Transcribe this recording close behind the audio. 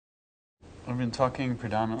I've been talking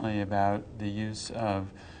predominantly about the use of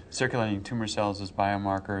circulating tumor cells as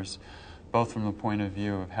biomarkers, both from the point of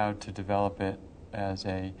view of how to develop it as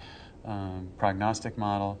a prognostic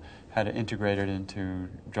model, how to integrate it into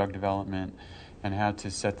drug development, and how to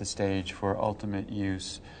set the stage for ultimate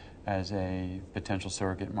use as a potential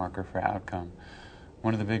surrogate marker for outcome.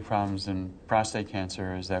 One of the big problems in prostate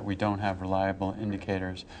cancer is that we don't have reliable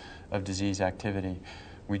indicators of disease activity.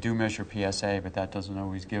 We do measure PSA, but that doesn't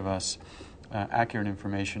always give us accurate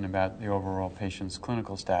information about the overall patient's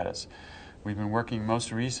clinical status. We've been working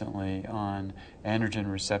most recently on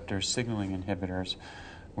androgen receptor signaling inhibitors,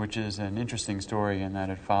 which is an interesting story in that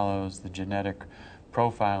it follows the genetic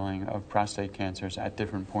profiling of prostate cancers at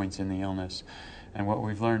different points in the illness. And what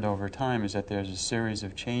we've learned over time is that there's a series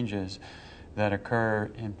of changes that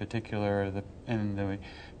occur, in particular in the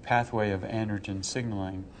pathway of androgen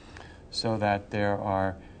signaling, so that there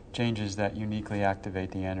are changes that uniquely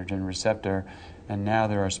activate the androgen receptor, and now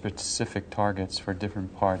there are specific targets for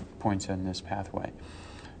different points in this pathway.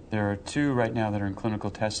 There are two right now that are in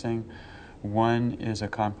clinical testing. One is a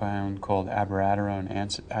compound called Abiraterone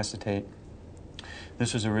acetate.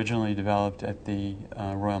 This was originally developed at the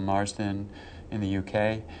Royal Marsden in the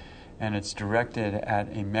UK, and it's directed at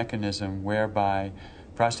a mechanism whereby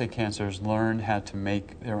prostate cancers learn how to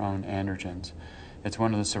make their own androgens. It's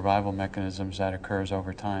one of the survival mechanisms that occurs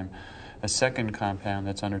over time. A second compound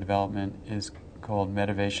that's under development is called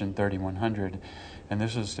Medivation 3100, and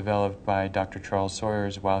this was developed by Dr. Charles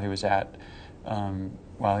Sawyers while he was at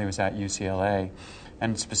UCLA,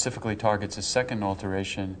 and specifically targets a second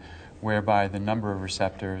alteration whereby the number of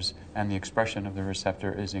receptors and the expression of the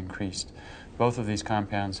receptor is increased. Both of these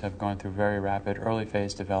compounds have gone through very rapid early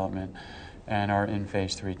phase development and are in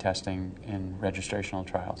phase 3 testing in registrational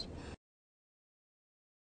trials.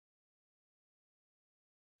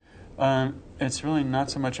 It's really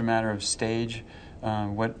not so much a matter of stage.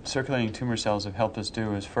 What circulating tumor cells have helped us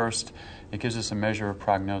do is, first, it gives us a measure of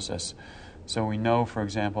prognosis. So we know, for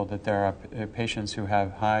example, that there are patients who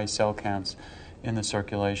have high cell counts in the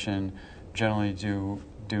circulation generally do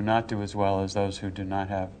not do as well as those who do not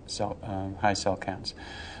have high cell counts.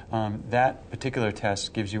 That particular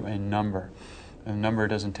test gives you a number. The number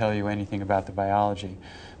doesn't tell you anything about the biology.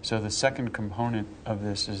 So the second component of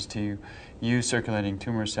this is to use circulating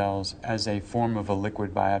tumor cells as a form of a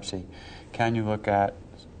liquid biopsy. Can you look at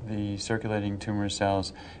the circulating tumor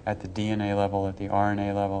cells at the DNA level, at the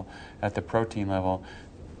RNA level, at the protein level,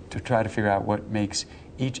 to try to figure out what makes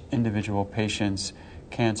each individual patient's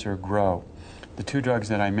cancer grow? The two drugs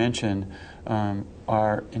that I mentioned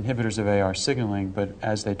are inhibitors of AR signaling, but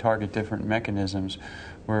as they target different mechanisms,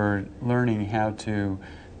 we're learning how to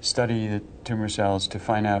study the tumor cells to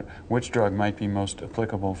find out which drug might be most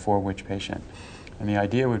applicable for which patient. And the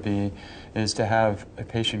idea is to have a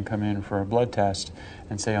patient come in for a blood test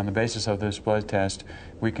and say, on the basis of this blood test,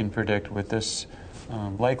 we can predict with this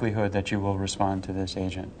likelihood that you will respond to this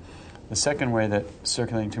agent. The second way that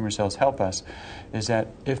circulating tumor cells help us is that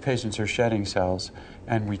if patients are shedding cells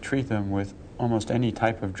and we treat them with almost any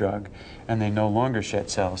type of drug and they no longer shed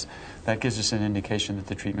cells, that gives us an indication that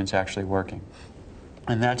the treatment's actually working.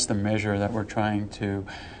 And that's the measure that we're trying to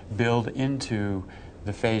build into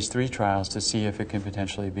the phase 3 trials to see if it can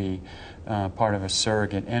potentially be part of a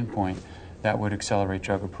surrogate endpoint that would accelerate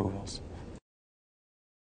drug approvals.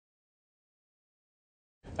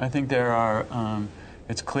 I think there are,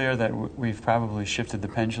 it's clear that we've probably shifted the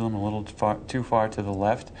pendulum a little too far to the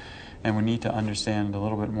left, and we need to understand a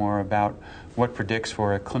little bit more about what predicts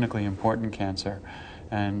for a clinically important cancer.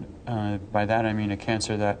 And by that I mean a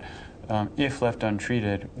cancer that, if left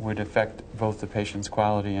untreated, would affect both the patient's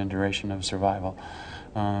quality and duration of survival.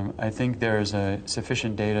 I think there is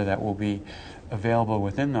sufficient data that will be available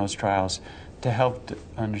within those trials to help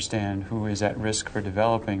understand who is at risk for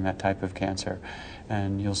developing that type of cancer.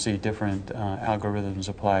 And you'll see different algorithms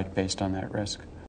applied based on that risk.